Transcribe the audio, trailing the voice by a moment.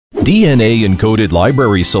DNA-Encoded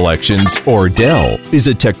Library Selections, or DEL, is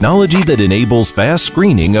a technology that enables fast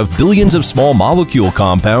screening of billions of small molecule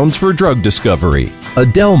compounds for drug discovery. A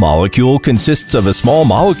DEL molecule consists of a small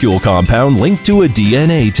molecule compound linked to a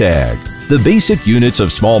DNA tag. The basic units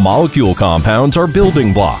of small molecule compounds are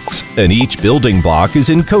building blocks, and each building block is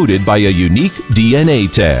encoded by a unique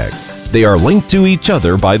DNA tag. They are linked to each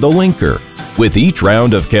other by the linker. With each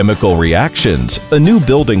round of chemical reactions, a new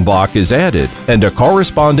building block is added, and a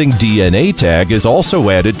corresponding DNA tag is also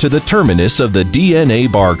added to the terminus of the DNA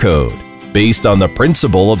barcode. Based on the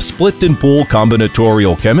principle of split and pool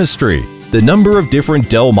combinatorial chemistry, the number of different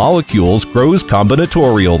DEL molecules grows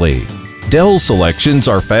combinatorially. DEL selections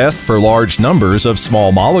are fast for large numbers of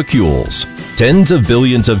small molecules. Tens of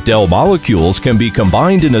billions of DEL molecules can be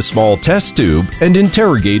combined in a small test tube and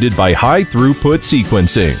interrogated by high-throughput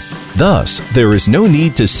sequencing. Thus, there is no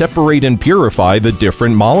need to separate and purify the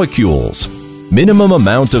different molecules. Minimum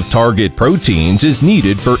amount of target proteins is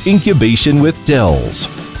needed for incubation with DELs.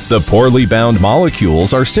 The poorly bound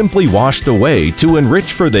molecules are simply washed away to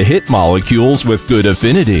enrich for the hit molecules with good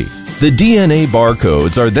affinity. The DNA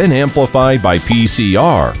barcodes are then amplified by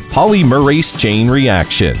PCR, polymerase chain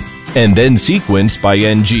reaction, and then sequenced by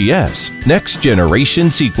NGS, next-generation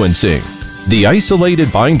sequencing. The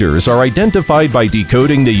isolated binders are identified by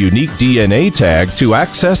decoding the unique DNA tag to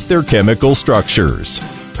access their chemical structures.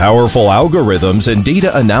 Powerful algorithms and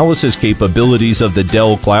data analysis capabilities of the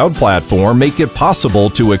DEL Cloud platform make it possible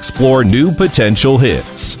to explore new potential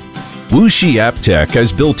hits. WuXi AppTec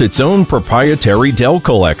has built its own proprietary DEL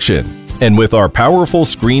collection, and with our powerful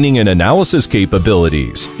screening and analysis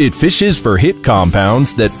capabilities, it fishes for hit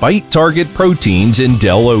compounds that bite target proteins in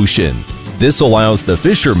DELopen. This allows the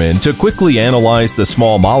fishermen to quickly analyze the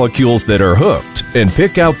small molecules that are hooked and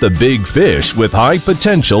pick out the big fish with high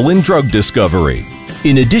potential in drug discovery.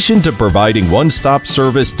 In addition to providing one-stop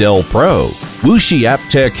service DELpro, WuXi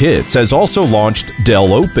AppTec HitS has also launched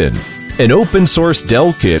DELopen, an open-source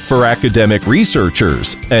DEL kit for academic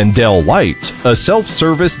researchers, and DELlite, a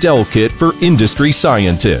self-service DEL kit for industry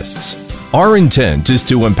scientists. Our intent is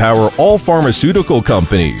to empower all pharmaceutical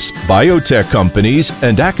companies, biotech companies,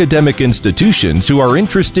 and academic institutions who are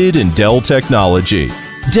interested in DEL technology.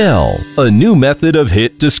 DEL, a new method of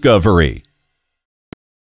hit discovery.